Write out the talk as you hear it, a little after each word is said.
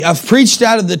I've preached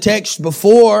out of the text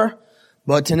before,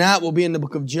 but tonight we'll be in the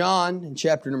book of John in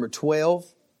chapter number 12.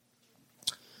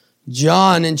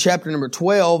 John in chapter number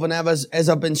 12, and as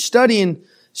I've been studying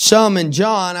some in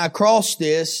John, I crossed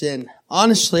this, and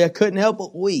honestly, I couldn't help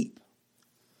but weep.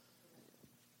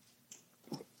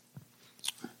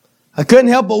 I couldn't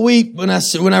help but weep when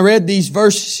I read these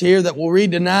verses here that we'll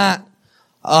read tonight,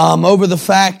 over the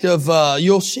fact of,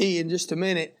 you'll see in just a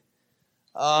minute.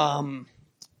 I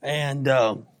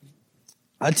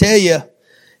tell you,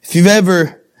 if you've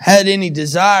ever had any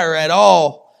desire at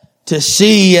all to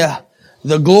see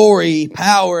the glory,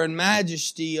 power, and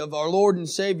majesty of our Lord and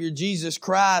Savior Jesus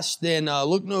Christ, then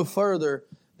look no further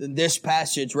than this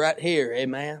passage right here.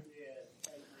 Amen.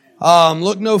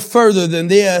 Look no further than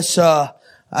this.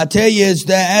 I tell you, is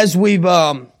that as we've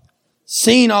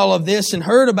seen all of this and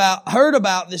heard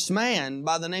about this man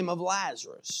by the name of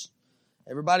Lazarus.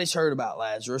 Everybody's heard about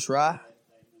Lazarus, right?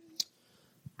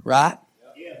 Right?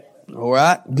 All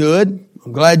right, good.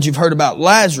 I'm glad you've heard about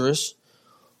Lazarus.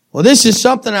 Well, this is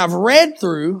something I've read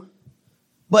through,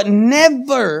 but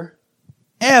never,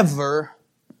 ever,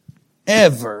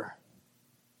 ever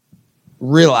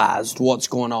realized what's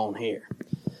going on here.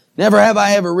 Never have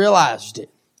I ever realized it.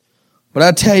 But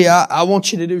I tell you, I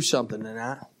want you to do something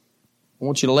tonight. I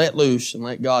want you to let loose and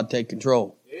let God take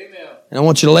control. Amen. And I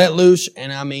want you to let loose,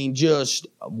 and I mean just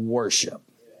worship.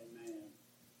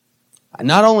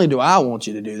 Not only do I want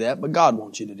you to do that, but God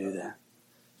wants you to do that.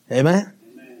 Amen?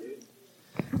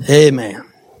 Amen.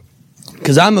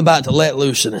 Because I'm about to let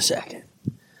loose in a second.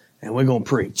 And we're going to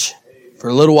preach for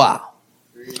a little while.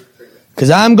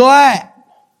 Because I'm glad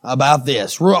about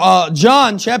this.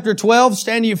 John chapter 12,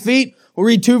 stand to your feet. We'll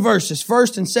read two verses,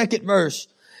 first and second verse.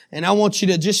 And I want you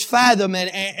to just fathom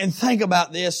and think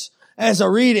about this as I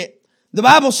read it. The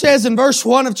Bible says in verse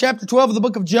 1 of chapter 12 of the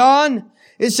book of John,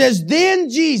 it says, "Then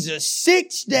Jesus,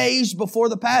 6 days before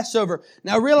the Passover."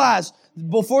 Now realize,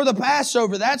 before the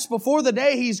Passover, that's before the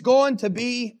day He's going to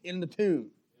be in the tomb.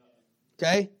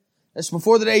 Okay? That's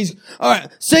before the days. All right.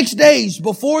 6 days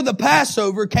before the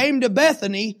Passover came to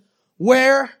Bethany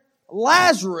where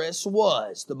Lazarus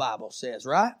was, the Bible says,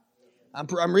 right?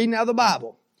 I'm reading out of the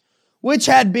Bible. "Which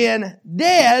had been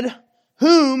dead,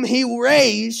 whom He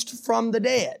raised from the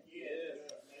dead."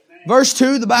 Verse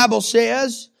 2, the Bible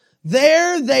says,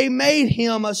 "There they made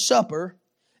Him a supper,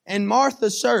 and Martha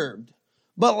served.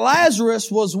 But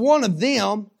Lazarus was one of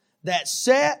them that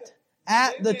sat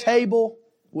at the table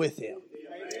with Him."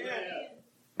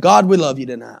 God, we love You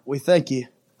tonight. We thank You.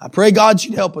 I pray, God,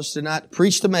 You'd help us tonight to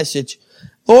preach the message.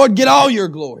 Lord, get all Your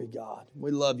glory, God.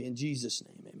 We love You in Jesus'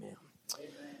 name. Amen.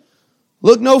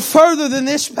 Look no further than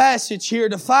this passage here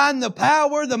to find the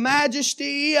power, the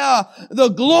majesty,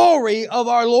 the glory of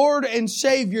our Lord and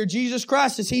Savior, Jesus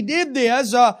Christ. As He did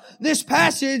this, in this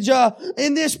passage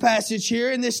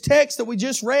here, in this text that we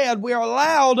just read, we are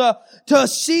allowed to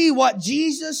see what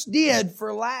Jesus did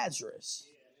for Lazarus.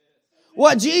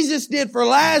 What Jesus did for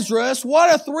Lazarus,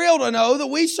 what a thrill to know that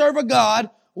we serve a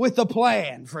God with a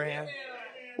plan, friend.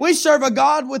 We serve a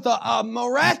God with a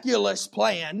miraculous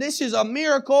plan. This is a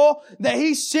miracle that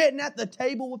He's sitting at the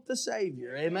table with the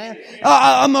Savior. Amen.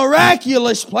 A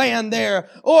miraculous plan there.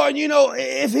 Or,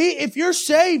 if you're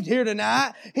saved here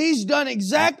tonight, He's done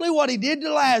exactly what He did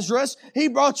to Lazarus. He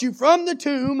brought you from the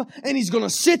tomb, and He's going to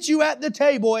sit you at the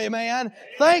table. Amen.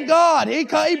 Thank God. He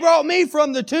brought me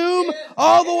from the tomb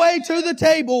all the way to the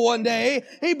table one day.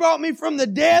 He brought me from the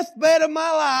deathbed of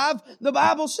my life. The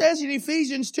Bible says in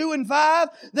Ephesians 2:5,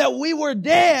 that we were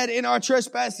dead in our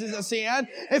trespasses and sin.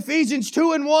 Ephesians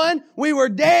 2:1, we were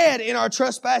dead in our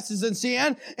trespasses and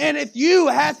sin. And if you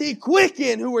hath He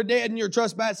quickened who were dead in your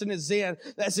trespasses and sin.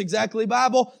 That's exactly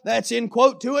Bible. That's in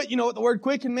quote to it. You know what the word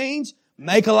quicken means?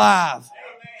 Make alive.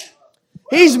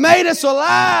 He's made us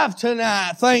alive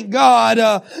tonight. Thank God.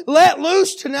 Let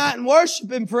loose tonight and worship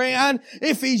Him, friend.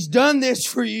 If He's done this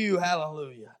for you,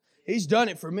 hallelujah. He's done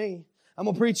it for me. I'm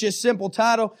going to preach this simple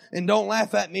title, and don't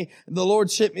laugh at me. The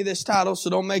Lord sent me this title, so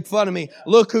don't make fun of me.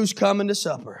 Look who's coming to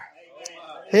supper.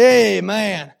 Hey,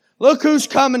 man. Look who's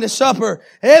coming to supper.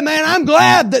 Hey, man, I'm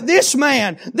glad that this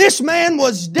man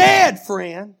was dead,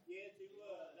 friend.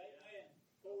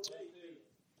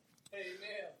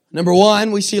 Number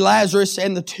one, we see Lazarus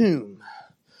and the tomb.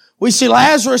 We see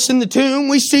Lazarus in the tomb.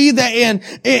 We see that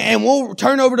and we'll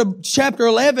turn over to chapter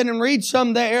 11 and read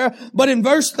some there. But in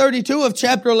verse 32 of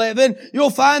chapter 11, you'll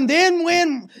find then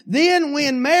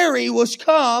when Mary was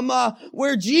come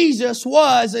where Jesus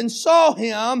was and saw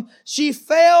Him, she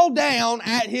fell down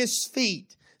at His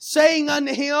feet, saying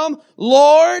unto Him,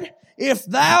 Lord, if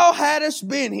Thou hadst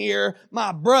been here,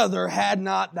 my brother had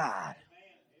not died.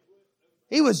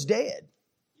 He was dead.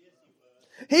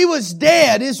 He was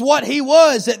dead is what he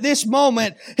was at this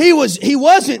moment. He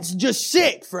wasn't just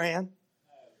sick, friend.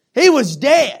 He was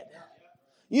dead.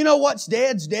 You know what's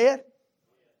dead's dead?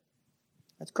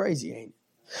 That's crazy, ain't it?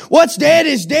 What's dead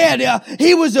is dead.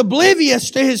 He was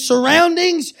oblivious to his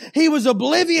surroundings. He was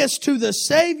oblivious to the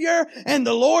Savior and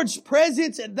the Lord's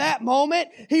presence at that moment.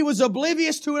 He was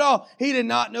oblivious to it all. He did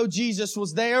not know Jesus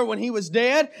was there when he was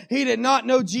dead. He did not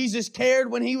know Jesus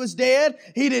cared when he was dead.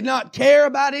 He did not care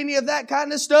about any of that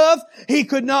kind of stuff. He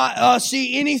could not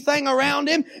see anything around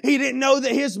him. He didn't know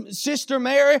that his sister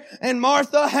Mary and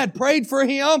Martha had prayed for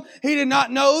him. He did not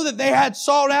know that they had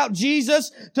sought out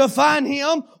Jesus to find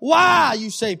him. Why, you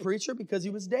say, preacher? Because he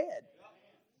was dead.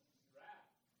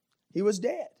 He was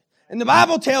dead. And the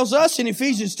Bible tells us in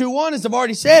Ephesians 2:1, as I've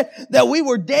already said, that we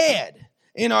were dead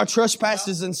in our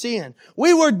trespasses and sin.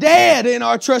 We were dead in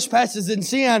our trespasses and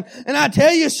sin. And I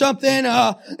tell you something,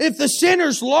 if the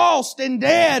sinner's lost and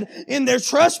dead in their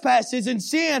trespasses and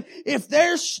sin, if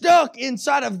they're stuck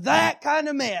inside of that kind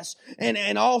of mess,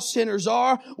 and all sinners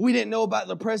are, we didn't know about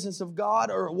the presence of God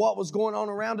or what was going on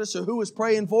around us or who was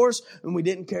praying for us, and we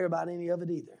didn't care about any of it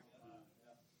either.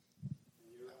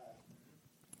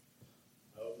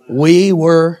 We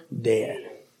were dead.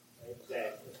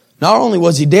 Not only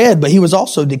was he dead, but he was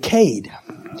also decayed.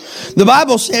 The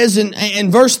Bible says in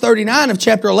verse 39 of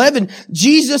chapter 11,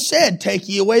 Jesus said, "Take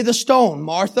ye away the stone."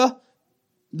 Martha,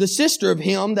 the sister of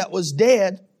him that was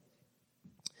dead,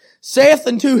 saith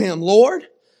unto him, "Lord,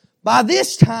 by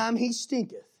this time he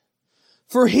stinketh,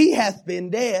 for he hath been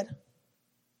dead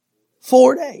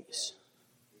 4 days."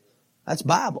 That's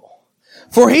Bible.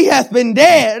 For he hath been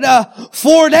dead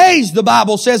 4 days, the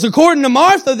Bible says. According to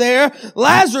Martha there,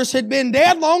 Lazarus had been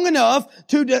dead long enough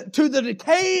to the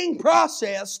decaying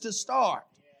process to start.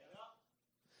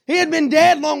 He had been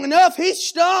dead long enough. He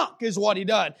stunk is what he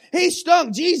done. He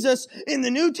stunk. Jesus in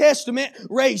the New Testament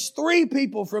raised 3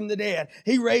 people from the dead.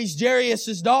 He raised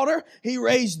Jairus' daughter. He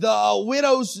raised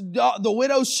the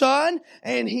widow's son.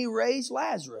 And he raised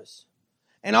Lazarus.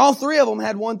 And all 3 of them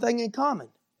had one thing in common.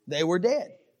 They were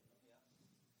dead.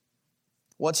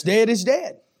 What's dead is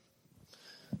dead.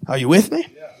 Are you with me?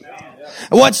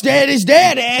 What's dead is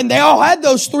dead. And they all had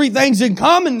those 3 things in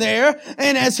common there.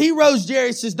 And as he rose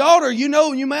Jairus' daughter, you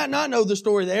might not know the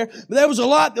story there, but there was a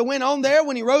lot that went on there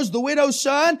when he rose the widow's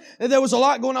son. And there was a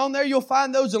lot going on there. You'll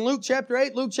find those in Luke chapter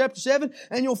 8, Luke chapter 7,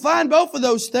 and you'll find both of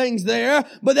those things there.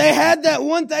 But they had that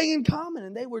one thing in common,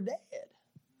 and they were dead.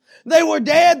 They were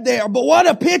dead there. But what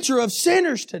a picture of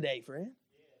sinners today, friend.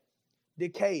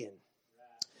 Decaying.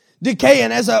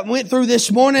 As I went through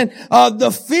this morning, the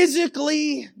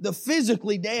physically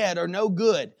dead are no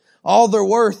good. All they're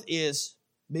worth is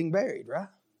being buried, right?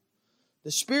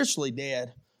 The spiritually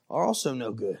dead are also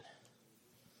no good.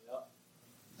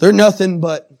 They're nothing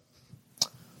but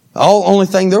only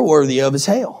thing they're worthy of is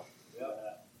hell.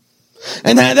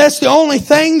 And that's the only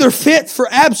thing they're fit for,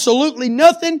 absolutely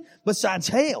nothing besides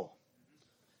hell.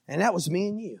 And that was me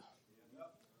and you.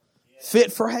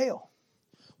 Fit for hell.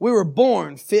 We were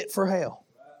born fit for hell.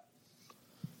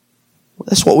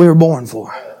 That's what we were born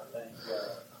for.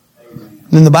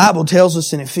 Then the Bible tells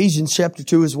us in Ephesians chapter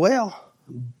 2 as well,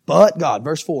 but God,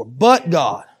 verse 4, but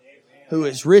God, who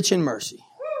is rich in mercy.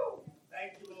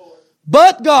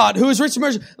 But God, who is rich in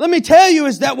mercy. Let me tell you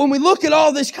is that when we look at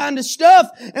all this kind of stuff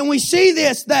and we see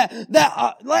this,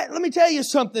 let me tell you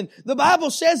something. The Bible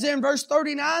says there in verse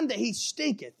 39 that he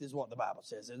stinketh is what the Bible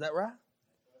says. Is that right?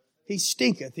 He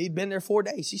stinketh. He'd been there 4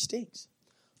 days. He stinks.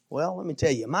 Well, let me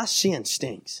tell you, my sin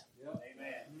stinks.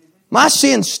 My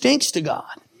sin stinks to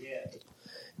God.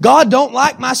 God don't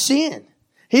like my sin.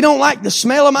 He don't like the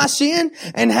smell of my sin.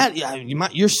 And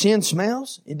your sin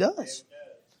smells? It does.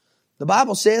 The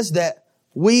Bible says that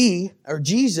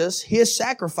Jesus, His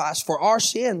sacrifice for our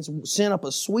sins, sent up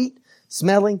a sweet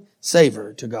smelling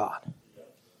savor to God.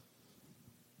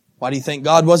 Why do you think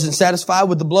God wasn't satisfied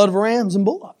with the blood of rams and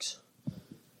bullocks?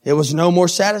 It was no more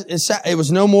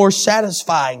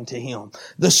satisfying to Him.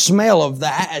 The smell of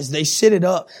that as they sent it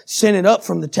up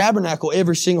from the tabernacle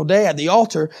every single day at the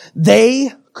altar,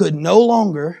 they could no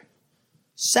longer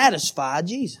satisfy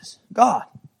Jesus, God.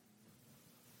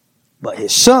 But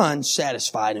His Son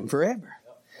satisfied Him forever.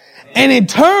 And in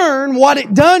turn, what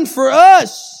it done for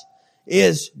us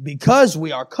is because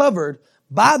we are covered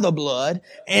by the blood,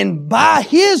 and by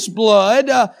His blood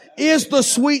is the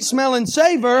sweet smelling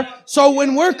savor. So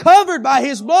when we're covered by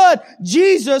His blood,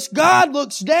 Jesus, God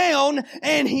looks down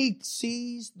and He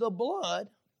sees the blood,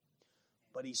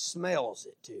 but He smells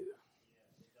it too.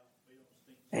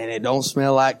 And it don't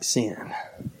smell like sin.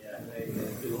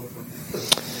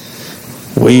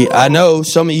 I know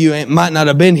some of you might not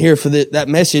have been here for that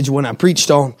message when I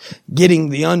preached on getting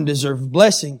the undeserved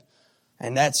blessing,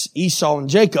 and that's Esau and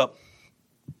Jacob.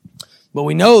 But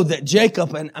we know that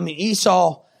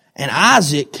Esau and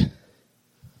Isaac,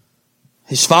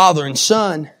 his father and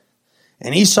son,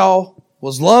 and Esau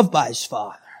was loved by his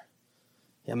father.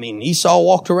 Esau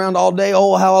walked around all day.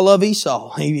 Oh, how I love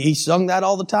Esau. He sung that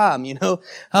all the time,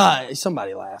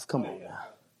 somebody laugh. Come on now.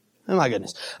 Oh my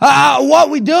goodness. What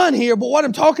we done here, but what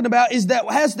I'm talking about is that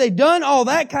as they done all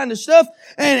that kind of stuff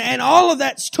and all of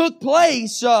that took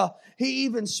place, he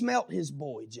even smelt his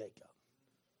boy, Jacob.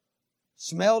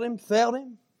 Smelled him, felt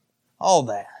him, all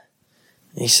that.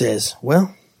 He says,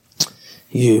 well,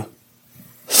 you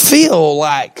feel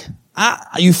like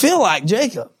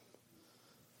Jacob.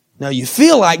 No, you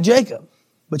feel like Jacob,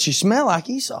 but you smell like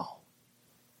Esau.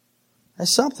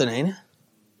 That's something, ain't it?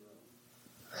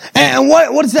 And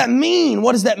what does that mean?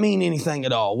 What does that mean anything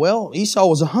at all? Well, Esau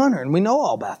was a hunter, and we know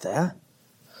all about that.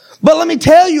 But let me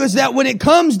tell you is that when it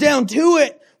comes down to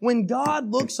it, when God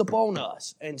looks upon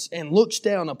us and looks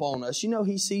down upon us,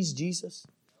 He sees Jesus.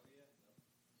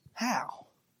 How?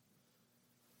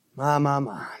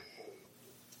 My.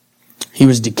 He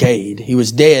was decayed. He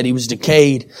was dead. He was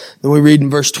decayed. Then we read in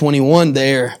verse 21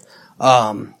 there.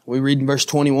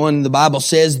 The Bible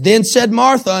says, Then said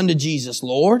Martha unto Jesus,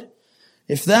 Lord,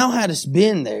 if thou hadst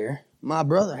been there, my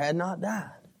brother had not died.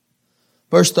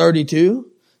 Verse 32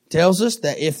 tells us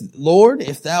that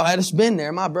if thou hadst been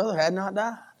there, my brother had not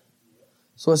died.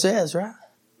 So it says, right?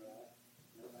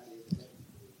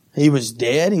 He was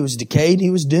dead. He was decayed. He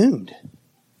was doomed.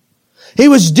 He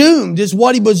was doomed is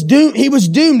what he was doomed. He was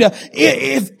doomed.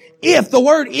 If the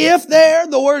word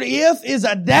if is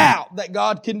a doubt that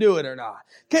God can do it or not.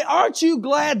 Okay, aren't you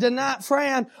glad tonight,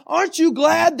 friend? Aren't you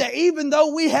glad that even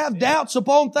though we have doubts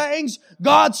upon things,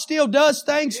 God still does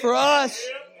things for us?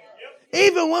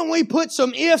 Even when we put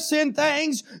some ifs in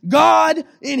things, God,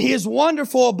 in His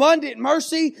wonderful, abundant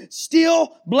mercy,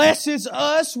 still blesses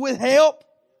us with help.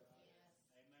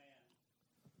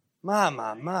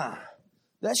 My.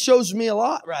 That shows me a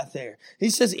lot right there. She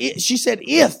said,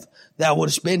 if thou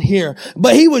wouldst been here.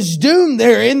 But he was doomed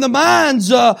there. In the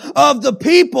minds of the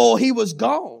people, he was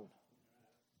gone.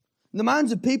 In the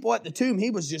minds of people at the tomb,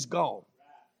 he was just gone.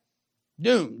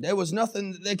 Doomed. There was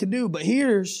nothing that they could do. But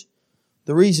here's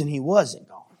the reason he wasn't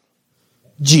gone.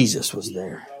 Jesus was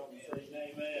there.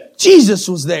 Jesus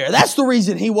was there. That's the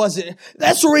reason he wasn't.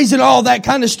 That's the reason all that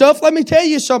kind of stuff. Let me tell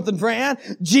you something, friend.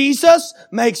 Jesus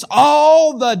makes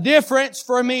all the difference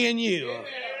for me and you.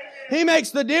 He makes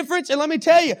the difference. And let me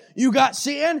tell you, you got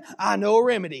sin, I know a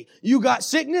remedy. You got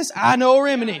sickness, I know a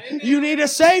remedy. You need a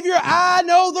Savior, I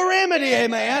know the remedy.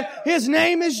 Amen. His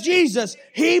name is Jesus.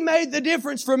 He made the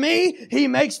difference for me. He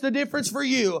makes the difference for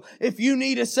you. If you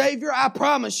need a Savior, I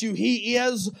promise you, He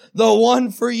is the one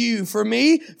for you. For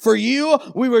me, for you,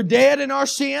 we were dead in our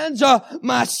sins.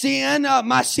 My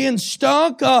sin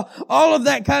stunk. All of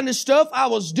that kind of stuff. I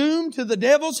was doomed to the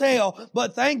devil's hell.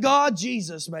 But thank God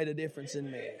Jesus made a difference in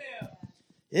me.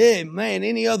 Amen.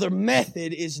 Any other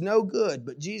method is no good,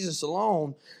 but Jesus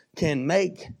alone can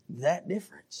make that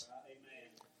difference.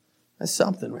 That's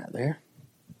something right there.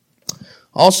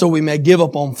 Also, we may give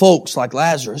up on folks like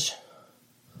Lazarus.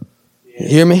 You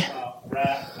hear me?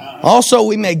 Also,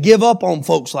 we may give up on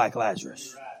folks like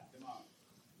Lazarus,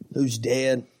 who's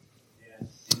dead.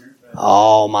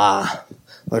 Oh my.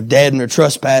 They're dead in their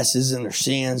trespasses and their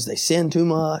sins. They sin too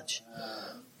much.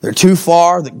 They're too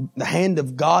far. The hand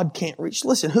of God can't reach.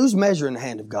 Listen, who's measuring the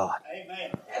hand of God?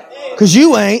 Because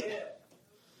you ain't.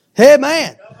 Hey,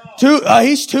 man.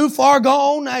 He's too far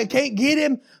gone. I can't get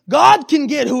him. God can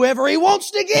get whoever He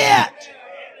wants to get.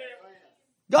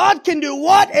 God can do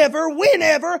whatever,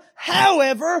 whenever,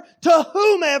 however, to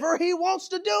whomever He wants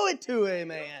to do it to.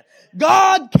 Amen.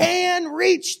 God can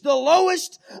reach the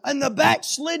lowest and the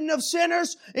backslidden of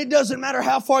sinners. It doesn't matter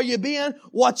how far you've been,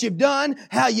 what you've done,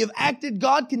 how you've acted.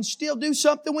 God can still do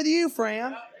something with you,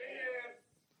 friend.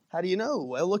 How do you know?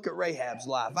 Well, look at Rahab's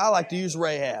life. I like to use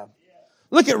Rahab.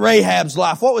 Look at Rahab's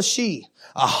life. What was she?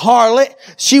 A harlot.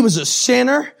 She was a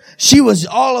sinner. She was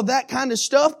all of that kind of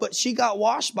stuff, but she got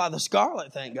washed by the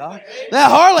scarlet, thank God. That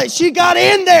harlot, she got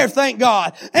in there, thank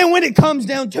God. And when it comes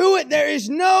down to it, there is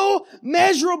no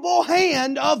measurable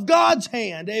hand of God's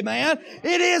hand. Amen.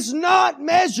 It is not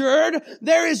measured.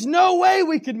 There is no way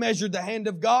we could measure the hand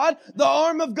of God. The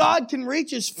arm of God can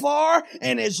reach as far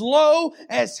and as low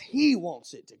as He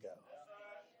wants it to go.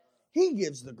 He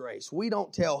gives the grace. We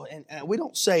don't tell and we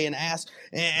don't say and ask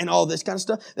and all this kind of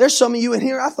stuff. There's some of you in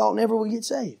here I thought never would get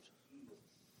saved.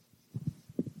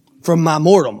 From my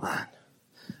mortal mind.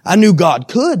 I knew God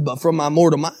could, but from my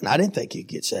mortal mind, I didn't think He'd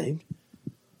get saved.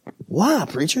 Why,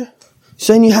 preacher?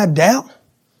 Saying you had doubt?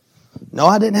 No,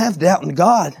 I didn't have doubt in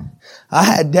God. I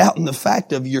had doubt in the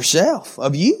fact of yourself,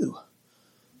 of you.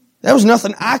 There was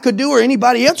nothing I could do or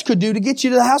anybody else could do to get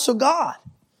you to the house of God.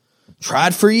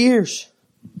 Tried for years.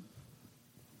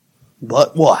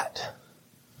 But what?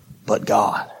 But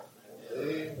God.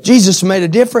 Jesus made a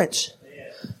difference.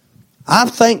 I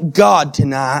thank God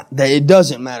tonight that it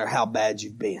doesn't matter how bad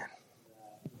you've been,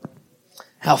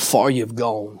 how far you've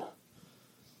gone,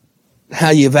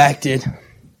 how you've acted.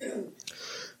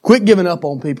 Quit giving up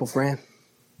on people, friend.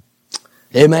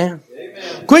 Amen.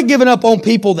 Amen. Quit giving up on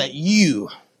people that you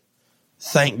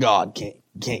thank God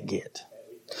can't get.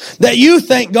 That you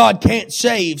thank God can't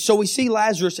save. So we see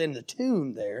Lazarus in the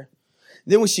tomb there.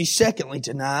 Then we see secondly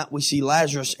tonight, we see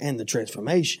Lazarus and the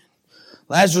transformation.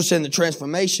 Lazarus and the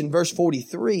transformation, verse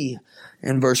 43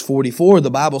 and verse 44, the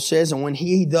Bible says, and when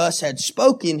he thus had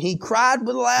spoken, he cried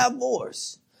with a loud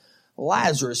voice,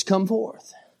 Lazarus, come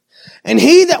forth. And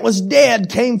he that was dead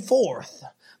came forth,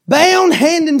 bound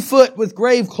hand and foot with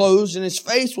grave clothes, and his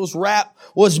face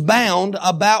was bound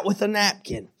about with a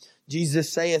napkin.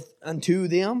 Jesus saith unto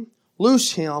them,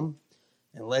 loose him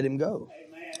and let him go.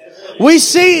 We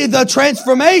see the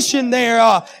transformation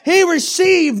there. He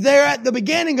received there at the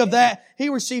beginning of that, he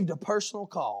received a personal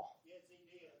call.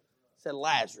 Said,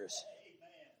 Lazarus,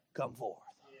 come forth.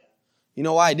 You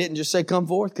know why he didn't just say come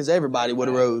forth? Because everybody would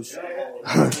have rose.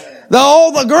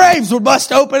 All the graves would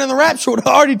bust open and the rapture would have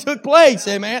already took place.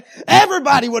 Amen.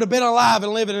 Everybody would have been alive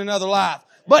and living another life.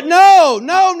 But no,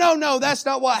 that's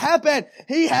not what happened.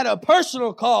 He had a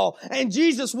personal call, and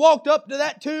Jesus walked up to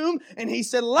that tomb and he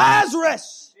said,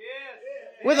 Lazarus,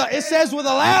 it says with a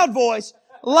loud voice,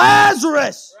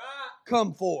 Lazarus,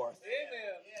 come forth.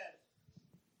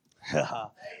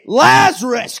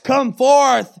 Lazarus, come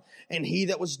forth. And he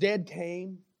that was dead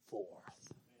came forth.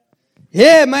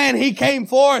 Yeah, man, he came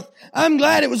forth. I'm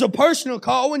glad it was a personal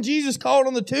call. When Jesus called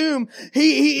on the tomb,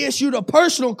 he issued a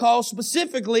personal call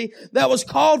specifically that was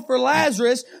called for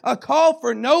Lazarus, a call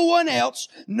for no one else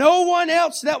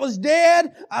that was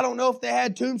dead. I don't know if they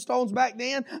had tombstones back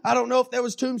then. I don't know if there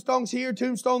was tombstones here,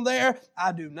 tombstone there.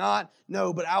 I do not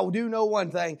know, but I do know one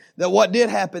thing, that what did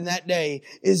happen that day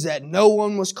is that no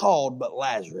one was called but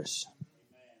Lazarus.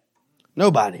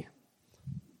 Nobody.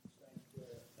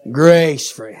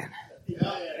 Grace, friend.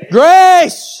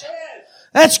 Grace!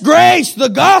 That's grace. The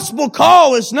gospel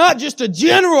call is not just a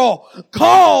general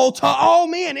call to all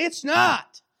men. It's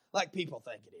not like people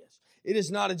think it is. It is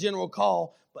not a general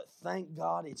call, but thank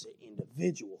God it's an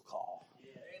individual call.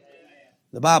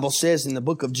 The Bible says in the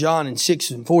book of John in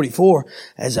 6:44,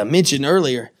 as I mentioned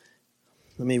earlier,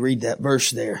 let me read that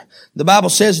verse there. The Bible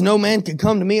says, no man can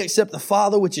come to me except the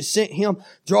Father which has sent him,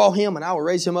 draw him, and I will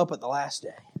raise him up at the last day.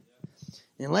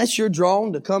 Unless you're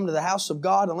drawn to come to the house of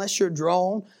God, unless you're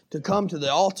drawn to come to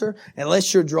the altar,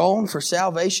 unless you're drawn for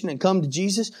salvation and come to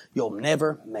Jesus, you'll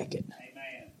never make it.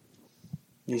 Amen.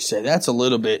 You say, that's a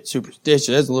little bit superstitious.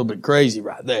 That's a little bit crazy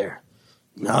right there.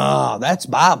 No, that's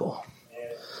Bible.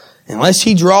 Unless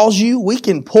He draws you, we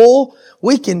can pull,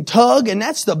 we can tug, and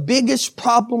that's the biggest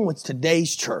problem with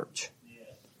today's church.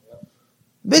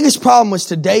 Biggest problem with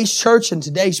today's church and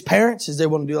today's parents is they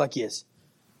want to do like this.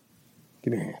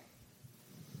 Give me your hand.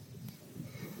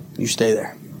 You stay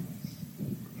there.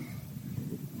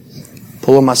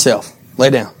 Pull on myself. Lay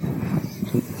down.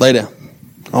 Lay down.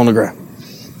 On the ground.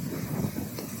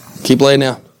 Keep laying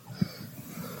down.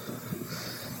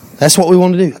 That's what we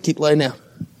want to do. Keep laying down.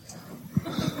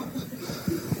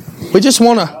 We just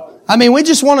want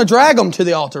to drag them to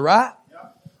the altar, right?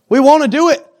 We want to do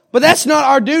it, but that's not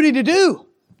our duty to do.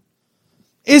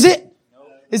 Is it?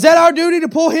 Is that our duty to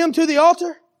pull him to the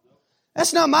altar?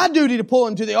 That's not my duty to pull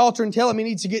him to the altar and tell him he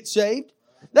needs to get saved.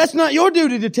 That's not your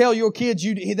duty to tell your kids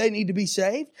they need to be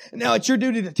saved. Now, it's your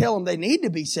duty to tell them they need to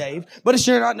be saved, but it's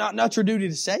not your duty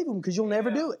to save them because you'll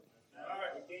never do it.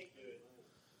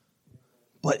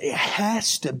 But it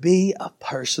has to be a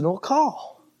personal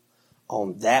call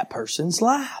on that person's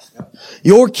life.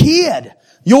 Your kid,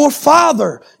 your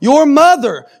father, your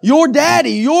mother, your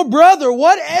daddy, your brother,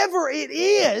 whatever it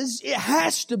is, it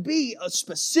has to be a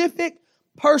specific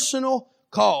personal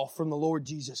call from the Lord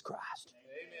Jesus Christ.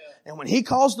 Amen. And when He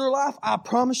calls their life, I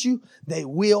promise you, they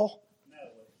will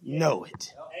know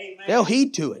it. Amen. They'll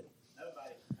heed to it.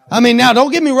 I mean, now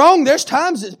don't get me wrong, there's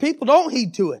times that people don't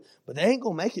heed to it, but they ain't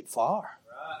going to make it far.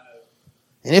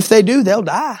 And if they do, they'll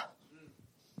die.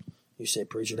 You say,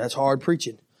 preacher, that's hard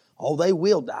preaching. Oh, they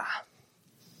will die.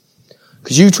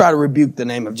 Because you try to rebuke the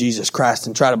name of Jesus Christ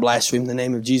and try to blaspheme the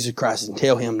name of Jesus Christ and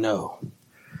tell Him no.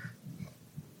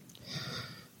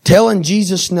 Telling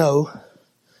Jesus no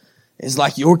is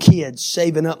like your kids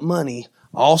saving up money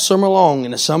all summer long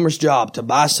in a summer's job to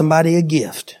buy somebody a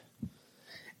gift.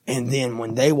 And then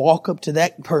when they walk up to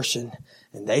that person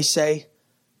and they say,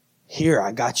 here,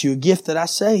 I got you a gift that I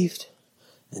saved.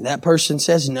 And that person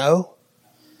says no.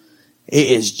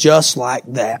 It is just like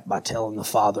that by telling the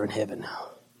Father in heaven no.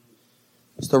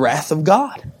 It's the wrath of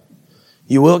God.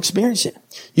 You will experience it.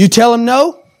 You tell Him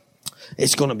no,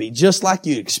 it's going to be just like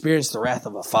you experienced the wrath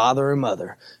of a father or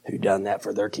mother who done that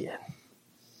for their kid.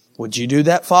 Would you do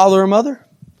that, father or mother?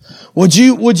 Would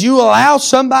you allow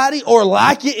somebody or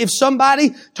like it if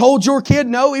somebody told your kid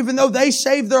no, even though they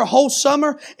saved their whole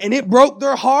summer and it broke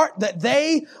their heart that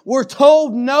they were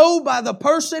told no by the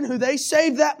person who they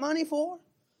saved that money for?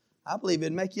 I believe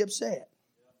it'd make you upset.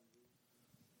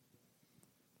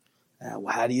 Now,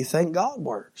 how do you think God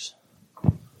works?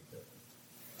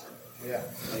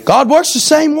 God works the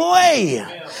same way.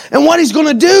 And what He's going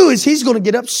to do is He's going to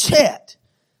get upset.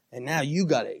 And now you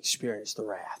got to experience the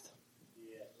wrath.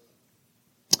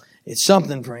 It's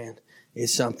something, friend.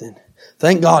 It's something.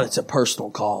 Thank God it's a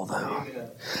personal call, though.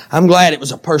 I'm glad it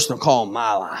was a personal call in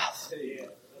my life.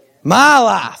 My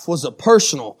life was a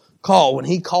personal call when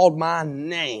He called my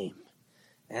name.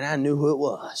 And I knew who it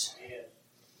was.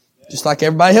 Just like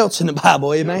everybody else in the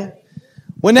Bible, amen?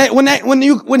 When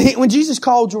Jesus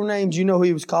called your name, do you know who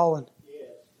He was calling?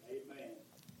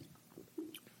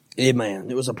 Amen.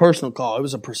 It was a personal call. It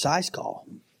was a precise call.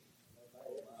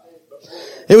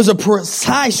 It was a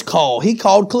precise call. He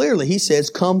called clearly. He says,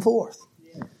 come forth.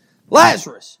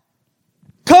 Lazarus,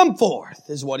 come forth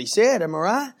is what He said. Am I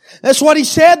right? That's what He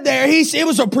said there. It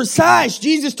was a precise.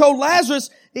 Jesus told Lazarus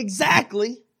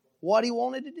exactly what He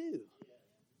wanted to do.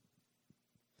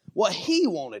 What He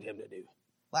wanted him to do.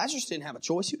 Lazarus didn't have a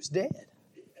choice. He was dead.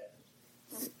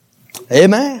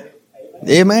 Amen.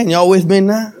 Amen. Y'all with me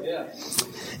now?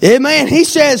 Amen. He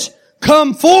says,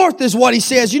 come forth is what He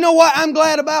says. You know what I'm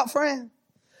glad about, friend?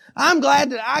 I'm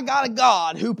glad that I got a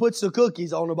God who puts the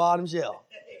cookies on the bottom shelf.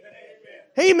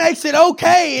 He makes it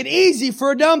okay and easy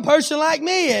for a dumb person like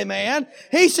me, amen.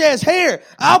 He says, here,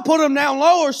 I'll put them down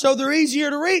lower so they're easier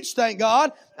to reach, thank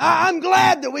God. I'm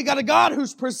glad that we got a God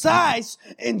who's precise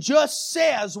and just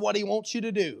says what He wants you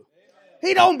to do.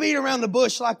 He don't beat around the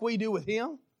bush like we do with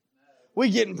Him. We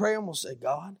get in prayer and we'll say,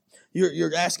 God,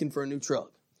 you're asking for a new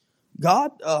truck.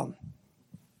 God,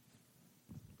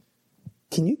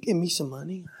 can you give me some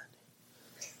money?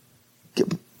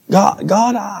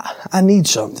 God, I need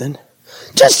something.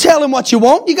 Just tell Him what you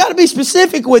want. You got to be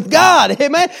specific with God.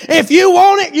 Amen. If you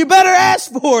want it, you better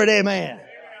ask for it. Amen.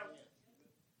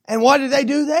 And what did they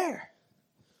do there?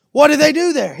 What did they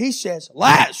do there? He says,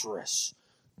 Lazarus,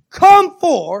 come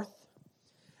forth.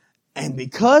 And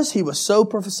because He was so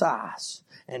precise,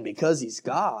 and because He's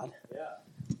God,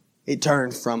 it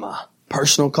turned from a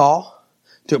personal call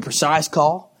to a precise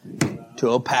call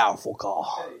to a powerful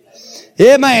call.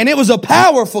 Yeah, man, it was a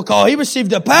powerful call. He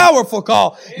received a powerful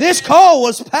call. This call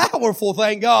was powerful,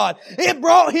 thank God. It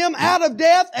brought him out of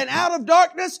death and out of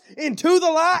darkness into the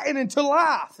light and into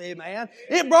life. Amen.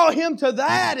 It brought him to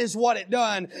that is what it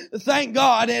done. Thank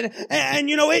God. And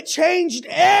you know, it changed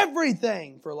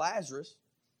everything for Lazarus.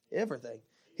 Everything.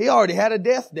 He already had a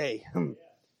death day.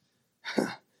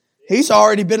 He's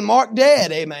already been marked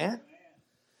dead. Amen.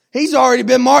 He's already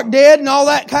been marked dead and all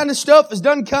that kind of stuff has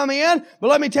done come in. But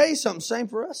let me tell you something, same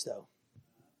for us though.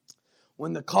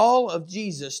 When the call of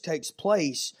Jesus takes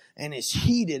place and is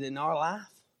heeded in our life,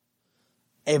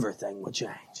 everything will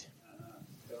change.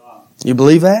 You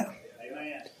believe that?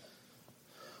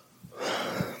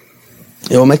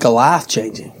 It will make a life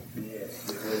changing.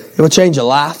 It will change a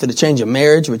life. It will change a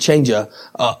marriage. It will change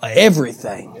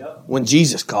everything when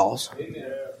Jesus calls.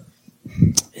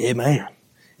 Amen.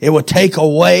 It will take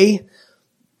away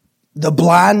the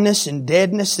blindness and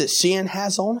deadness that sin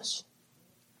has on us.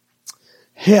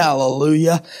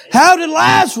 Hallelujah. How did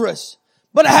Lazarus?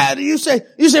 But how do you say,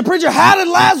 preacher, how did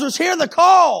Lazarus hear the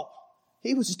call?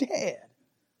 He was dead.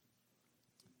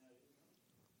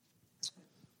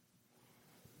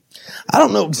 I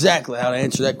don't know exactly how to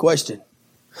answer that question.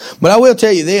 But I will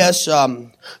tell you this.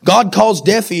 God calls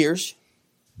deaf ears.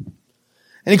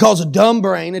 And He calls a dumb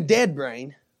brain a dead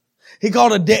brain. He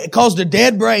caused a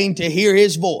dead brain to hear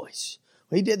His voice.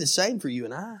 Well, He did the same for you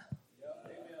and I.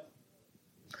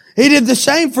 He did the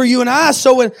same for you and I.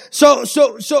 So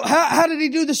how did He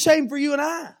do the same for you and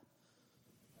I?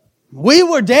 We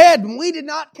were dead and we did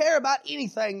not care about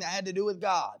anything that had to do with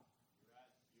God.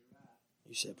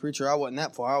 You said, preacher, I wasn't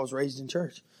that far. I was raised in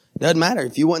church. Doesn't matter.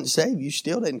 If you wasn't saved, you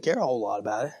still didn't care a whole lot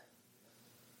about it.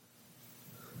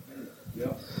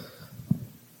 Yeah.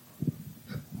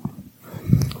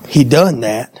 He done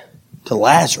that to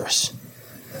Lazarus.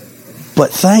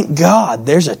 But thank God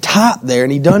there's a type there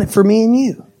and He done it for me and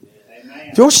you.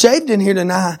 If you're saved in here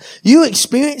tonight, you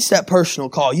experienced that personal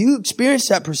call. You experienced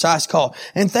that precise call.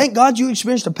 And thank God you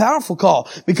experienced a powerful call.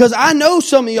 Because I know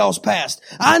some of y'all's past.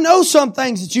 I know some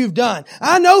things that you've done.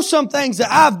 I know some things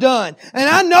that I've done. And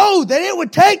I know that it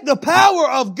would take the power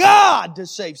of God to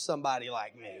save somebody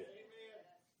like me.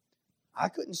 I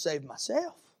couldn't save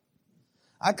myself.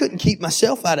 I couldn't keep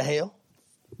myself out of hell.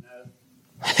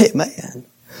 Amen.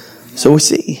 So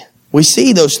we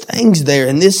see those things there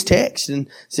in this text. And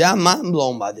see, I'm mind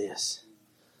blown by this.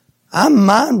 I'm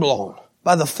mind blown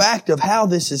by the fact of how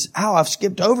I've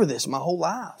skipped over this my whole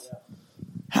life.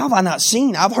 How have I not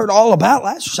seen? I've heard all about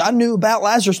Lazarus. I knew about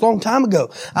Lazarus a long time ago.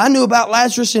 I knew about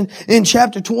Lazarus in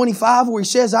chapter 25 where he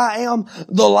says, I am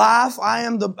the life. I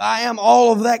am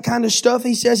all of that kind of stuff.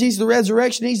 He says he's the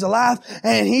resurrection. He's the life.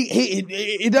 And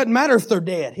it doesn't matter if they're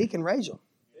dead. He can raise them.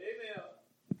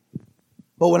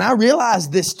 But when I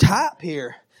realized this type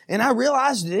here, and I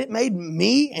realized that it made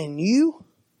me and you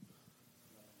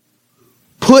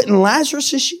put in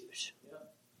Lazarus' shoes,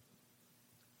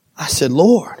 I said,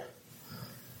 Lord,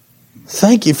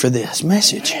 thank you for this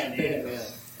message.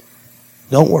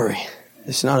 Don't worry,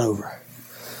 it's not over.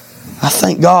 I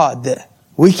thank God that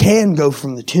we can go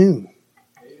from the tomb.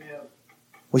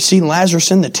 We've seen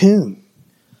Lazarus in the tomb.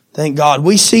 Thank God.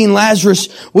 We've seen Lazarus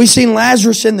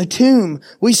in the tomb.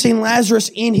 We've seen Lazarus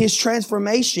in his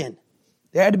transformation.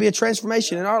 There had to be a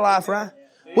transformation in our life, right?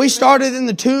 We started in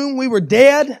the tomb. We were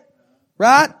dead,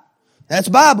 right? That's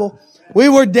Bible. We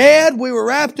were dead. We were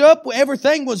wrapped up.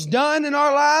 Everything was done in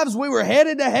our lives. We were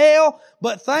headed to hell.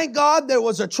 But thank God there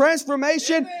was a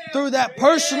transformation through that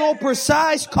personal,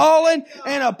 precise calling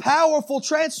and a powerful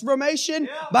transformation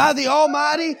by the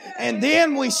Almighty. And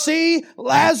then we see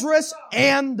Lazarus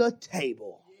and the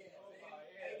table.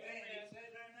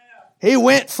 He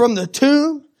went from the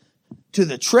tomb to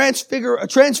the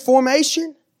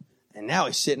transformation, and now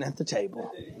he's sitting at the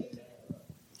table.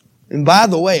 And by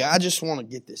the way, I just want to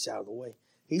get this out of the way.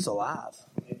 He's alive.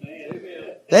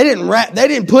 They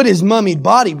didn't put his mummied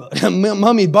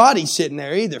body sitting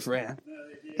there either, friend.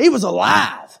 He was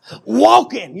alive,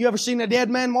 walking. You ever seen a dead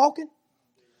man walking?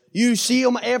 You see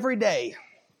him every day.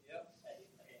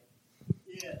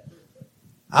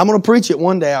 I'm going to preach it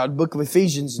one day out of the book of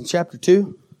Ephesians in chapter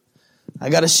 2. I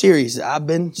got a series that I've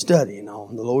been studying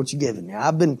on. The Lord's given me.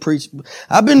 I've been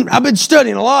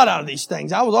studying a lot out of these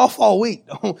things. I was off all week.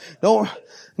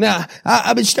 Now,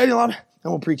 I've been studying a lot.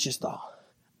 I'm going to preach this thought.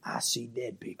 I see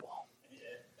dead people.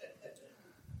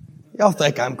 Y'all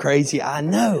think I'm crazy. I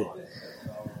know.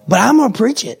 But I'm going to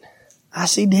preach it. I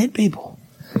see dead people.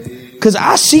 Because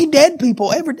I see dead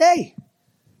people every day.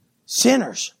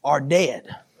 Sinners are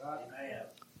dead.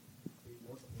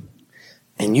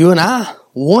 And you and I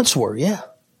once were, yeah.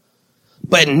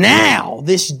 But now,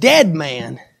 this dead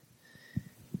man,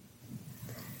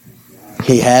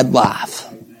 he had life.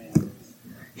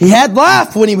 He had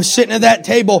life when he was sitting at that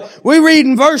table. We read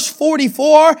in verse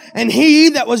 44, and he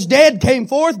that was dead came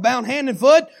forth, bound hand and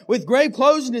foot, with grave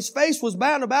clothes, and his face was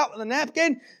bound about with a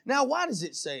napkin. Now, why does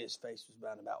it say his face was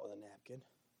bound about with a napkin?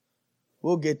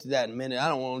 We'll get to that in a minute. I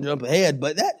don't want to jump ahead,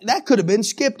 but that could have been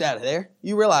skipped out of there.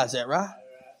 You realize that, right?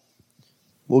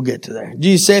 We'll get to there.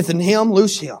 Jesus saith unto him,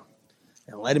 loose him,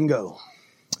 and let him go.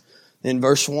 Then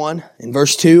verse 1 and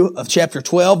verse 2 of chapter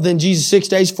 12, then Jesus 6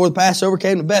 days before the Passover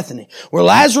came to Bethany, where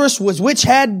Lazarus was which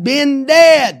had been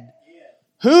dead,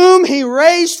 whom he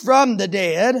raised from the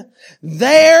dead.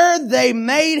 There they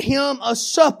made him a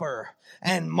supper,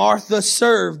 and Martha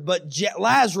served, but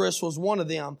Lazarus was one of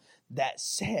them that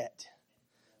sat.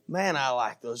 Man, I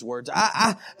like those words.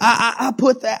 I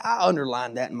put that, I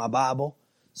underlined that in my Bible.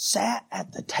 Sat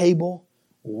at the table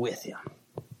with him.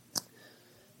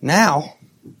 Now,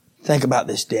 think about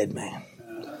this dead man.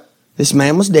 This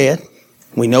man was dead.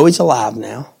 We know he's alive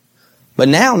now. But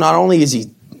now, not only is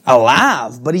he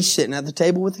alive, but he's sitting at the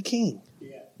table with the king.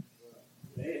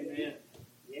 Amen.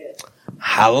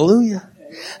 Hallelujah.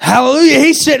 Hallelujah.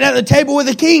 He's sitting at the table with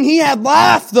the king. He had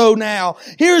life, though, now.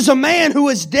 Here's a man who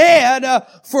was dead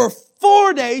for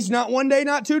 4 days. Not 1 day,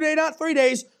 not 2 days, not 3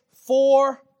 days.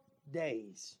 4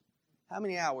 days. How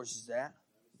many hours is that?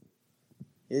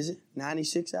 Is it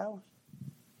 96 hours?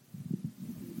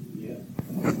 Yeah.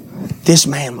 This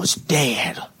man was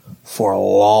dead for a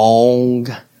long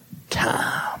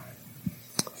time.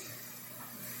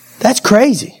 That's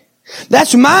crazy.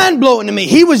 That's mind-blowing to me.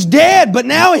 He was dead, but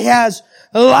now he has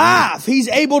life. He's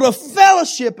able to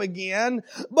fellowship again,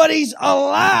 but he's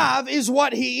alive is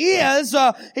what he is.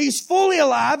 He's fully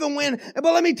alive. But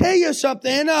let me tell you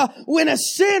something. When a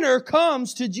sinner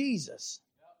comes to Jesus,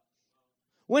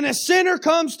 When a sinner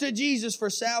comes to Jesus for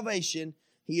salvation,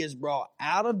 he is brought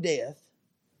out of death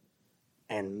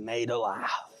and made alive.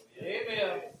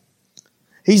 Amen.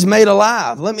 He's made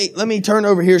alive. Let me turn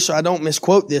over here so I don't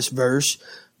misquote this verse.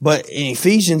 But in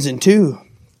Ephesians 2,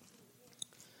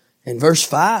 in verse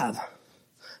 5,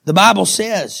 the Bible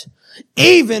says,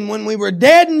 even when we were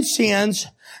dead in sins,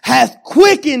 hath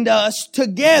quickened us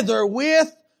together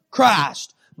with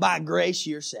Christ. By grace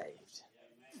you're saved.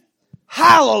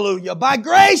 Hallelujah. By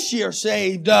grace you're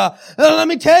saved. Let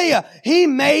me tell you, He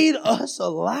made us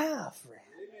alive, friend.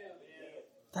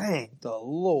 Thank the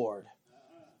Lord.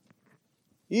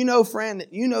 You know, friend,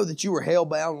 you know that you were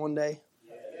hell-bound one day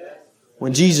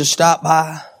when Jesus stopped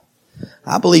by.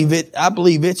 I believe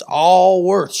it's all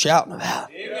worth shouting about.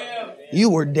 You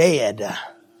were dead.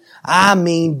 I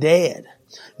mean dead.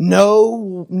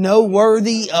 No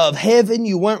worthy of heaven.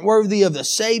 You weren't worthy of the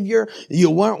Savior.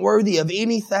 You weren't worthy of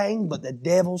anything but the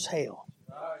devil's hell.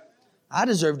 I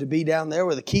deserve to be down there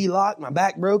with a key lock, my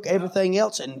back broke, everything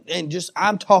else, and just,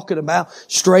 I'm talking about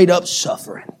straight up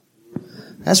suffering.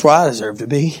 That's where I deserve to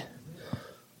be.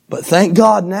 But thank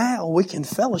God now we can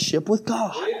fellowship with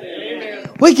God.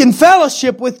 We can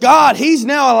fellowship with God. He's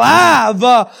now alive.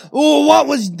 What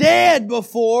was dead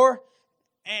before.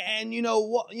 And you know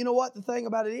what the thing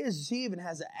about it is He even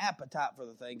has an appetite for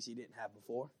the things He didn't have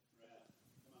before.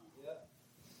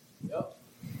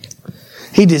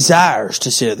 He desires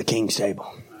to sit at the King's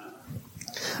table.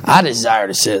 I desire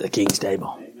to sit at the King's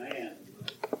table.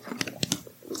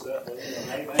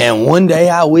 And one day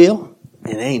I will,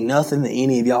 and ain't nothing that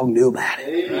any of y'all can do about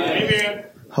it. Amen.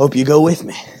 Hope you go with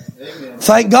me. Amen.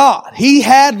 Thank God. He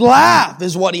had life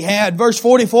is what He had. Verse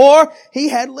 44, He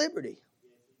had liberty.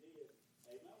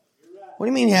 What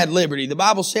do you mean He had liberty? The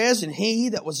Bible says, and He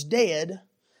that was dead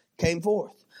came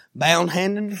forth, bound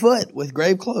hand and foot with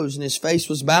grave clothes, and His face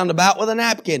was bound about with a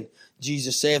napkin.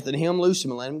 Jesus saith unto him, loose him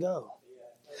and let him go.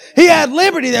 He had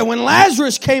liberty that when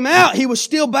Lazarus came out, he was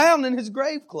still bound in his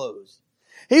grave clothes.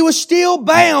 He was still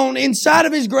bound inside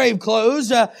of his grave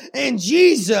clothes, and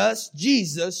Jesus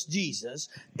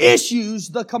issues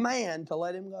the command to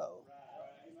let him go.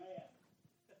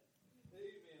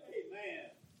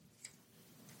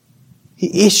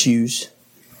 He issues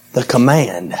the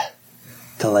command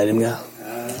to let him go.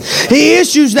 He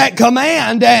issues that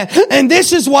command, and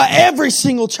this is what every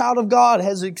single child of God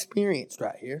has experienced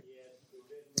right here.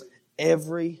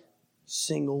 Every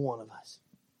single one of us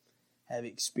have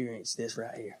experienced this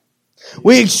right here.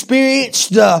 We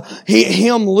experienced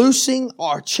Him loosing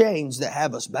our chains that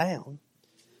have us bound.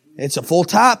 It's a full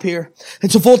top here.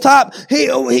 It's a full top.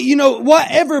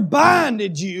 Whatever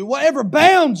binded you, whatever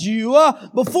bound you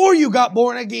before you got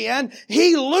born again,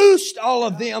 He loosed all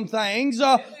of them things.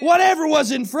 Whatever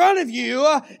was in front of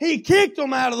you, He kicked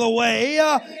them out of the way.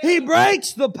 He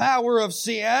breaks the power of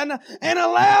sin and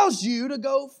allows you to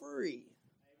go free.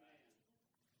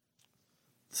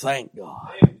 Thank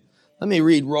God. Let me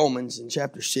read Romans in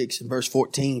chapter 6 and verse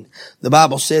 14. The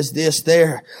Bible says this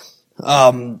there.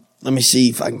 Let me see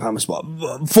if I can find my spot.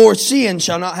 For sin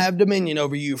shall not have dominion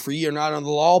over you, for ye are not under the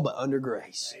law, but under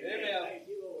grace.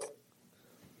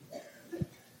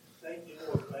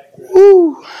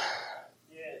 Woo.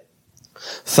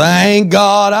 Thank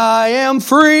God I am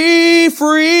free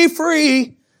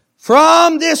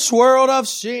from this world of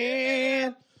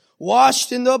sin.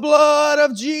 Washed in the blood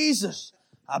of Jesus.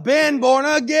 I've been born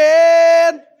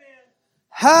again.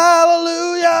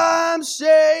 Hallelujah, I'm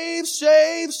saved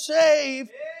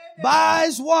by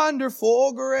His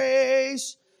wonderful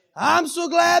grace. I'm so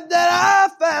glad that I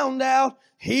found out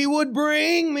He would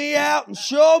bring me out and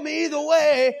show me the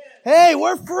way. Hey,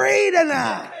 we're free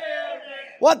tonight.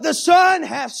 What the Son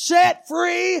hath set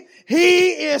free,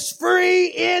 He is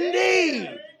free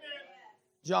indeed.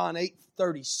 John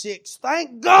 8:36.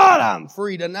 Thank God I'm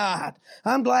free tonight.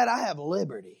 I'm glad I have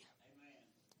liberty.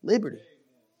 Liberty.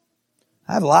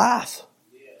 I have life.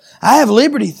 I have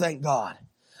liberty, thank God.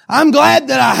 I'm glad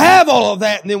that I have all of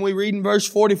that. And then we read in verse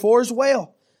 44 as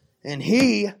well. And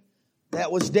He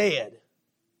that was dead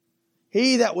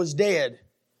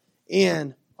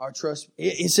in our trust.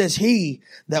 It says He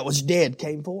that was dead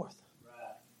came forth.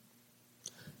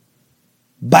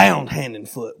 Bound hand and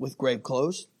foot with grave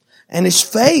clothes. And His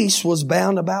face was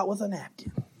bound about with a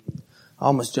napkin. I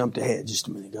almost jumped ahead just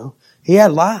a minute ago. He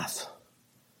had life.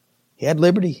 He had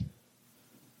liberty.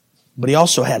 But He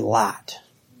also had light.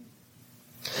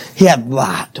 He had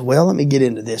light. Well, let me get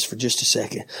into this for just a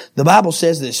second. The Bible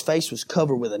says that His face was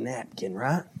covered with a napkin,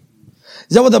 right?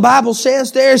 Is that what the Bible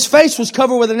says there? His face was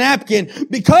covered with a napkin.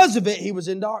 Because of it, He was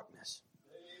in darkness.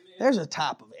 There's a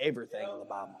type of everything in the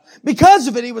Bible. Because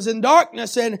of it, he was in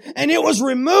darkness and it was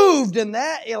removed, and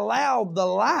that allowed the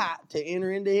light to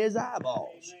enter into his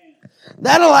eyeballs.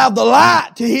 That allowed the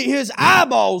light to hit his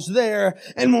eyeballs there.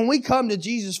 And when we come to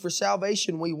Jesus for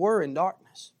salvation, we were in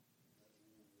darkness.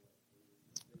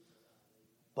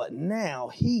 But now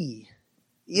he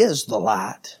is the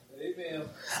light. Amen.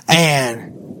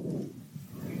 And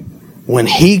when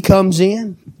he comes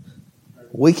in,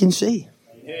 we can see.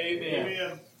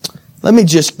 Amen. Let me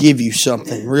just give you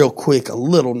something real quick, a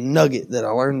little nugget that I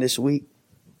learned this week.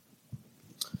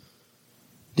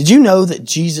 Did you know that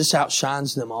Jesus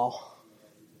outshines them all?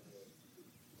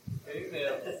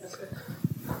 Amen.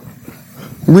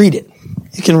 Read it.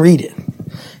 You can read it.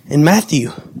 In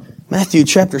Matthew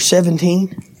chapter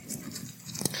 17.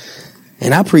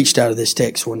 And I preached out of this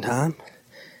text one time.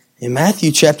 In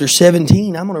Matthew chapter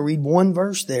 17, I'm going to read one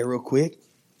verse there real quick.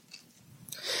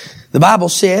 The Bible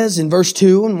says in verse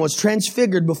 2, and was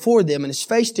transfigured before them, and his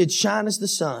face did shine as the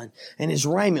sun, and his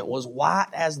raiment was white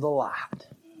as the light.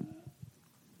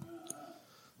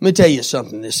 Let me tell you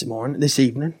something this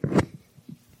evening.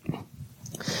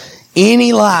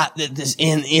 Any light that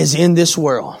is in this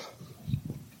world,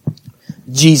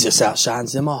 Jesus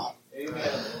outshines them all.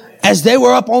 Amen. As they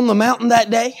were up on the mountain that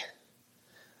day,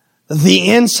 the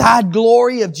inside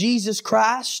glory of Jesus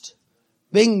Christ,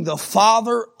 being the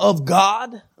Father of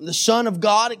God, the Son of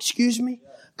God,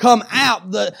 come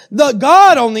out. The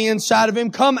God on the inside of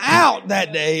him come out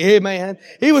that day. Amen.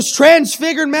 He was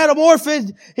transfigured,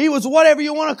 metamorphosed. He was whatever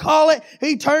you want to call it.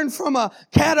 He turned from a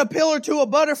caterpillar to a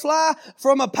butterfly,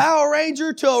 from a Power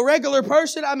Ranger to a regular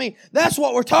person. I mean, that's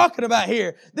what we're talking about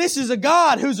here. This is a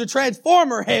God who's a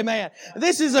transformer. Amen.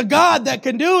 This is a God that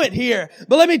can do it here.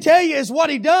 But let me tell you, is what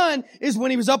he done is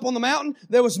when he was up on the mountain,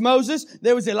 there was Moses,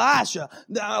 there was Elijah.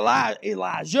 There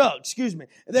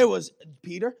was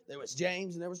Peter, there was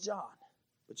James, and there was John.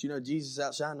 But you know, Jesus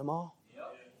outshined them all.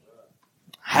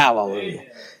 Hallelujah.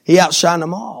 He outshined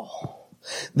them all.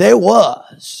 There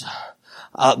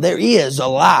is a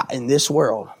light in this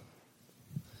world.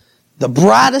 The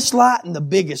brightest light and the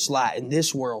biggest light in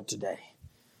this world today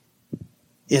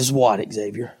is what,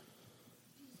 Xavier?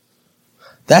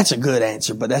 That's a good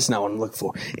answer, but that's not what I'm looking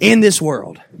for. In this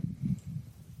world.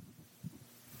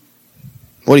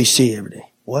 What do you see every day?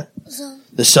 What?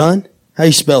 The sun? How do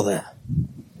you spell that?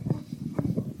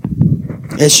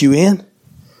 S-U-N?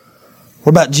 What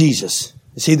about Jesus?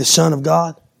 Is he the Son of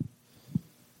God?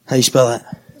 How do you spell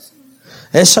that?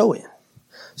 S-O-N.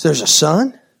 So there's a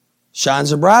sun, shines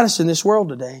the brightest in this world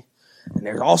today. And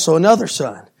there's also another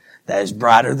sun that is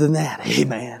brighter than that.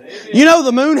 Amen. You know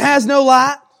the moon has no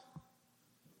light.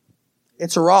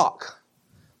 It's a rock.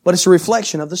 But it's a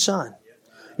reflection of the sun.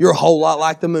 You're a whole lot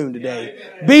like the moon today.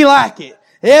 Be like it.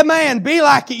 Amen. Be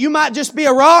like it. You might just be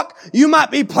a rock. You might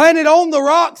be planted on the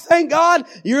rock. Thank God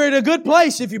you're in a good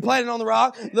place if you're planted on the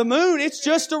rock. The moon, it's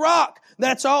just a rock.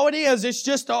 That's all it is. It's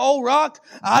just an old rock.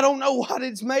 I don't know what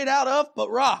it's made out of, but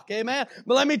rock. Amen.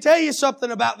 But let me tell you something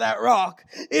about that rock.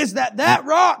 Is that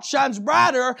rock shines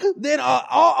brighter than a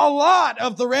lot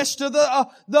of the rest of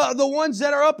the ones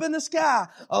that are up in the sky.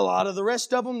 A lot of the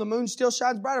rest of them, the moon still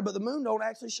shines brighter, but the moon don't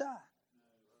actually shine.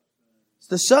 It's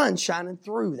the sun shining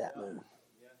through that moon.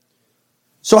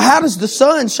 So how does the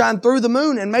sun shine through the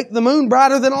moon and make the moon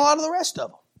brighter than a lot of the rest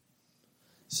of them?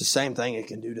 It's the same thing it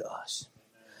can do to us.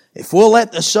 If we'll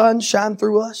let the sun shine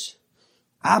through us,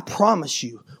 I promise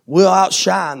you, we'll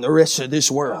outshine the rest of this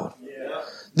world.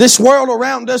 This world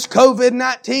around us,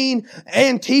 COVID-19,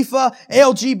 Antifa,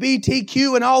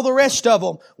 LGBTQ, and all the rest of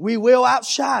them, we will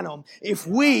outshine them if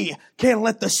we can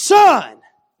let the sun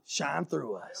shine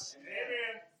through us.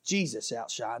 Jesus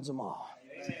outshines them all.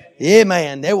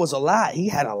 Amen. There was a light. He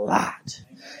had a light.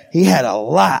 He had a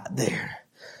light there.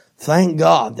 Thank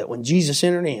God that when Jesus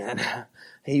entered in,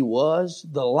 He was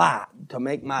the light to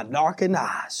make my darkened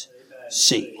eyes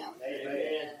see.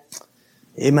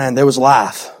 Amen. There was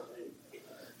life.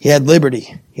 He had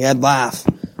liberty. He had life.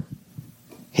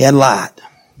 He had light.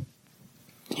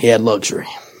 He had luxury.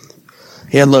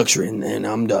 He had luxury. And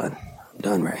I'm done. I'm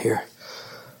done right here.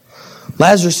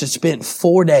 Lazarus had spent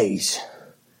 4 days.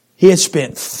 He had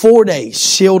spent 4 days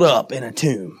sealed up in a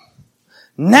tomb.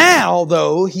 Now,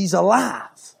 though, he's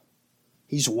alive.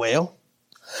 He's well.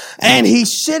 And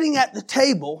he's sitting at the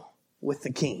table with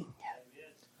the king.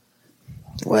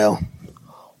 Well,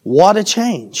 what a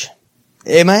change.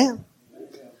 Amen.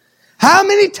 How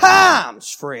many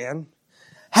times, friend?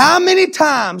 How many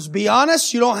times, be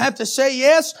honest, you don't have to say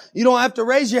yes. You don't have to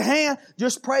raise your hand.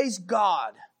 Just praise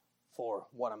God for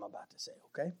what I'm about to say,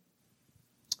 okay?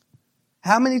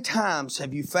 How many times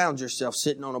have you found yourself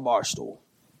sitting on a bar stool?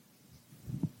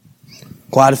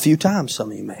 Quite a few times,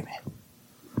 some of you maybe.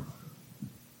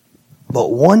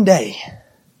 But one day,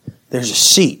 there's a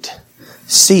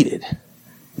seated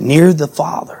near the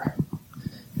Father,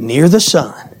 near the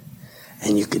Son,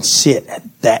 and you can sit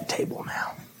at that table now.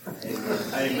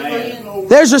 Amen.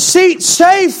 There's a seat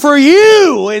saved for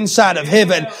you inside of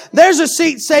heaven. There's a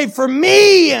seat saved for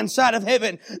me inside of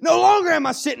heaven. No longer am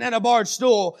I sitting at a barred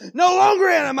stool. No longer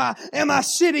am I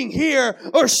sitting here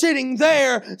or sitting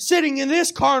there, sitting in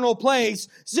this carnal place,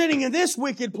 sitting in this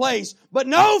wicked place. But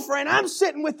no, friend, I'm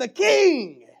sitting with the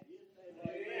King.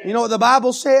 You know what the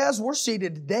Bible says? We're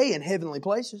seated today in heavenly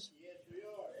places.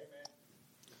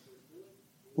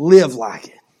 Live like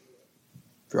it.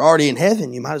 If you're already in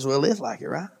heaven, you might as well live like it,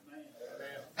 right?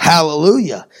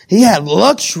 Hallelujah. He had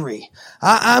luxury.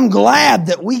 I'm glad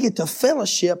that we get to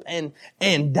fellowship and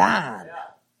dine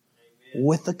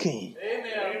with the King.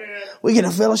 We get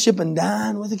to fellowship and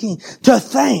dine with the King.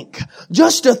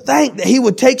 Just to think that He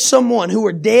would take someone who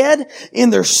were dead in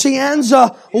their sins,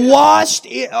 washed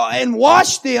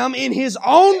them in His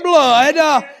own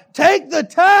blood, take the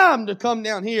time to come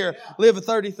down here, live a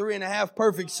 33 and a half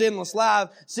perfect sinless life,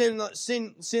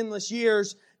 sinless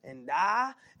years, and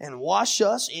die and wash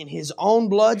us in His own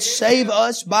blood, save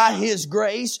us by His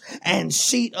grace, and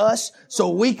seat us so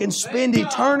we can spend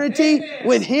eternity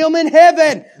with Him in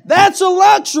heaven. That's a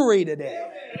luxury today.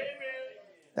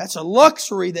 That's a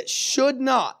luxury that should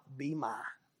not be mine.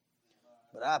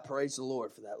 But I praise the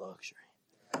Lord for that luxury.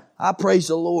 I praise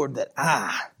the Lord that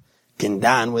I can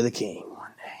dine with the King.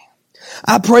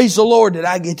 I praise the Lord that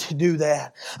I get to do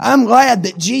that. I'm glad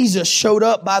that Jesus showed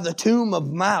up by the tomb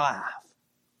of my life.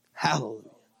 Hallelujah.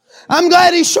 I'm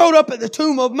glad He showed up at the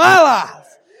tomb of my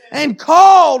life and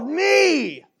called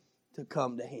me to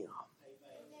come to Him.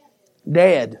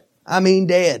 Dead. I mean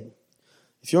dead.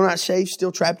 If you're not saved,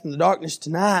 still trapped in the darkness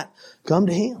tonight, come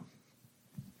to Him.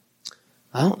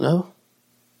 I don't know.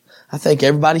 I think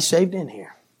everybody's saved in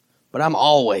here. But I'm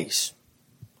always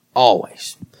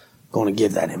going to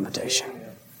give that invitation.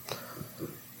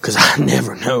 Because I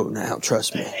never know now,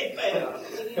 trust me.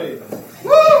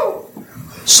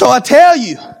 So I tell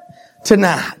you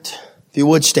tonight, if you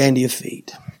would stand to your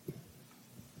feet.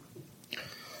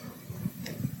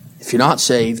 If you're not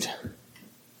saved,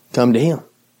 come to Him.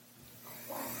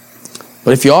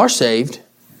 But if you are saved,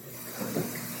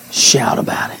 shout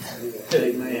about it.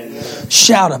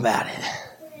 Shout about it.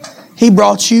 He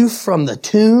brought you from the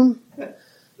tomb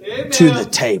to the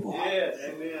table.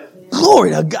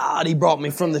 Glory to God, He brought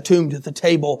me from the tomb to the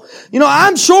table. You know,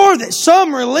 I'm sure that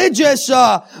some religious,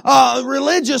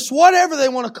 whatever they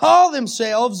want to call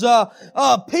themselves,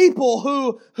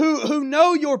 people who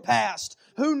know your past,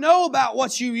 who know about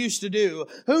what you used to do,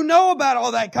 who know about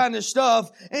all that kind of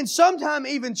stuff, and sometimes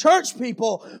even church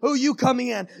people who you come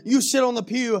in, you sit on the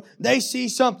pew, they see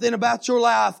something about your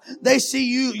life, they see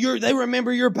you, they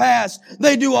remember your past,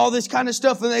 they do all this kind of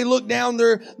stuff, and they look down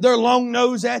their long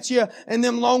nose at you, and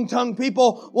them long-tongued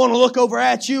people want to look over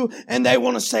at you, and they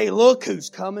want to say, look who's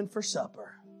coming for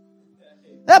supper.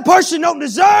 That person don't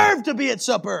deserve to be at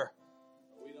supper.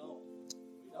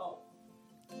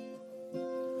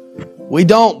 We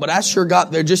don't, but I sure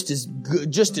got there just as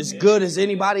good as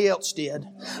anybody else did.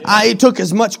 It took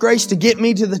as much grace to get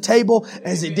me to the table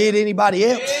as it did anybody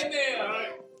else.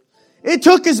 It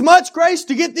took as much grace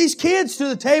to get these kids to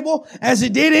the table as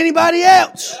it did anybody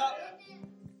else.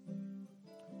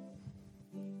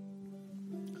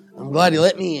 I'm glad He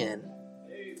let me in.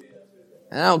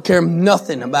 And I don't care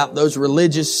nothing about those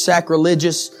religious,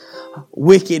 sacrilegious,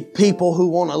 wicked people who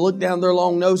want to look down their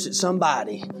long nose at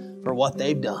somebody for what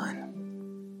they've done.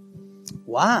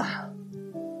 Why?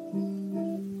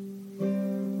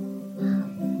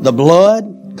 The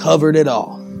blood covered it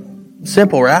all.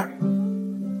 Simple, right?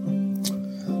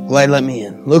 Glad He let me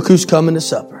in. Look who's coming to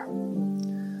supper.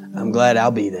 I'm glad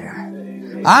I'll be there.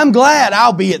 I'm glad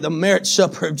I'll be at the marriage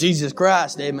supper of Jesus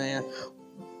Christ. Amen.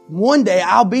 One day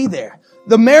I'll be there.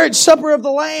 The marriage supper of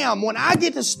the Lamb, when I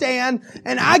get to stand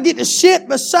and I get to sit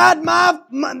beside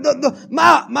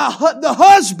the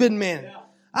husbandman.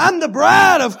 I'm the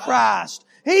bride of Christ.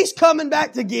 He's coming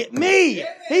back to get me.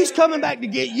 He's coming back to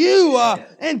get you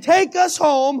and take us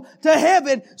home to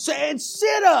heaven and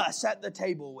sit us at the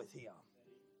table with Him.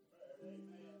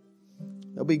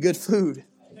 There'll be good food.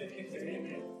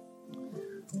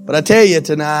 But I tell you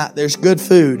tonight, there's good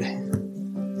food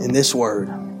in this Word.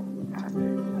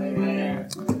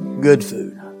 Good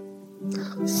food.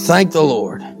 Thank the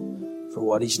Lord for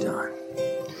what He's done.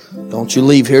 Don't you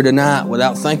leave here tonight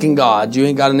without thanking God. You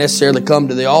ain't got to necessarily come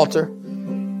to the altar.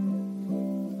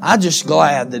 I'm just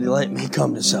glad that He let me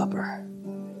come to supper.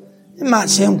 It might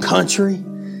sound country.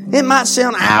 It might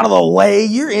sound out of the way.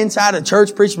 You're inside a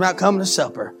church preaching about coming to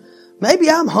supper. Maybe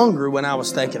I'm hungry when I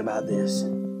was thinking about this.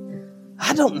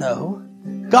 I don't know.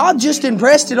 God just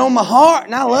impressed it on my heart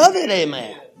and I love it.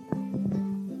 Amen.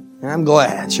 And I'm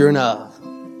glad, sure enough.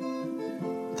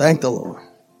 Thank the Lord.